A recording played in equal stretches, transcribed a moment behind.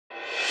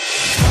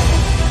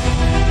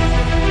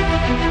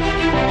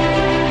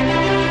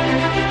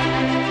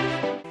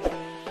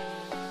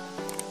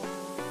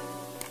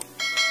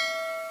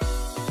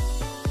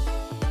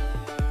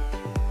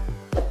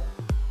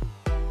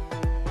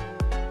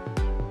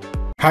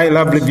Hi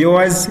lovely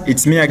viewers,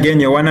 it's me again,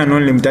 your one and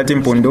only Mutati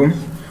Mpundu.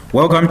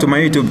 Welcome to my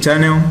YouTube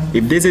channel.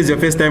 If this is your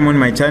first time on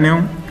my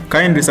channel,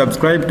 kindly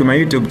subscribe to my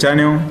YouTube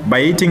channel by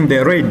hitting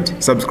the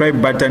red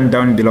subscribe button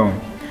down below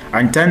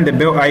and turn the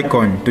bell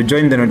icon to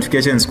join the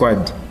notification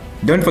squad.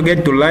 Don't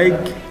forget to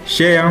like,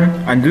 share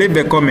and leave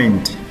a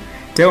comment.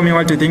 Tell me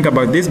what you think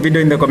about this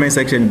video in the comment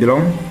section below.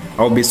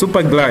 I'll be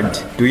super glad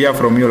to hear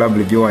from you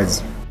lovely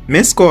viewers.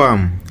 Miss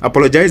Cowham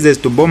apologizes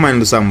to Bowman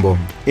Lusambo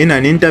in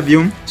an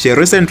interview she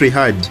recently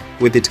had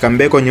with It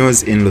Kambeko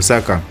News in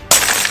Lusaka.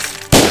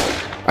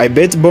 I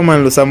bet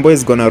Bowman Lusambo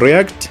is gonna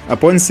react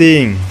upon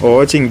seeing or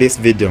watching this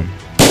video.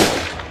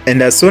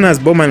 And as soon as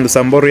Bowman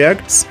Lusambo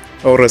reacts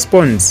or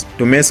responds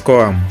to Miss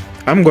Cowham,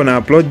 I'm gonna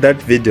upload that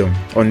video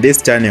on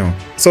this channel.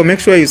 So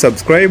make sure you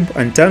subscribe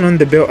and turn on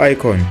the bell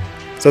icon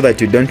so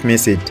that you don't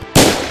miss it.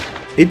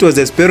 It was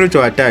a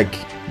spiritual attack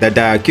that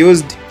I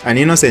accused an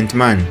innocent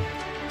man.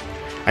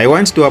 I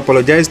want to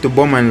apologize to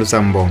Bowman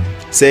Lusambo,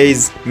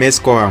 says Miss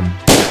Cowham.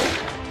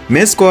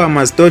 Miss Cowham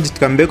has told It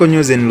Kambeko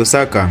News in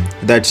Lusaka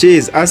that she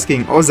is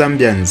asking all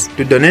Zambians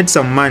to donate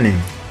some money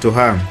to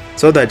her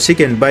so that she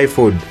can buy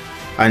food,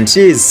 and she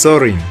is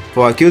sorry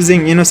for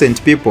accusing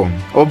innocent people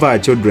over her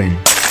children.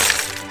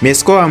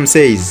 Miss Cowham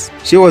says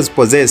she was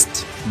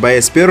possessed by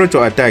a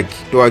spiritual attack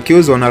to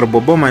accuse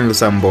Honorable Bowman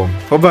Lusambo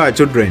over her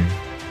children,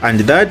 and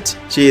that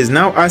she is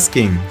now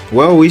asking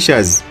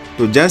well-wishers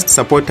to just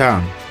support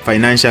her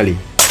financially.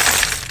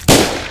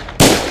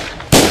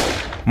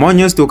 More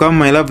news to come,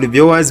 my lovely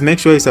viewers. Make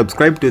sure you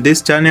subscribe to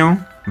this channel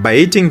by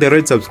hitting the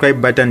red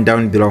subscribe button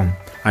down below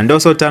and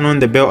also turn on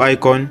the bell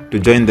icon to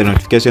join the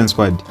notification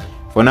squad.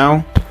 For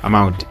now, I'm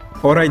out.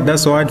 Alright,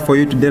 that's all for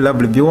you today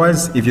lovely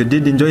viewers. If you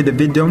did enjoy the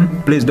video,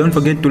 please don't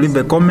forget to leave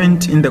a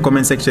comment in the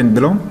comment section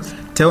below.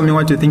 Tell me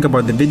what you think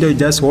about the video you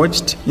just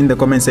watched in the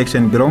comment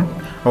section below.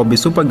 I'll be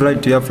super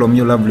glad to hear from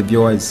you lovely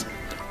viewers.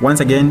 Once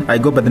again, I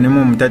go by the name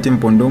of Mutati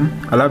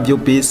Mpundu. I love you,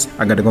 peace,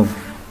 I gotta go.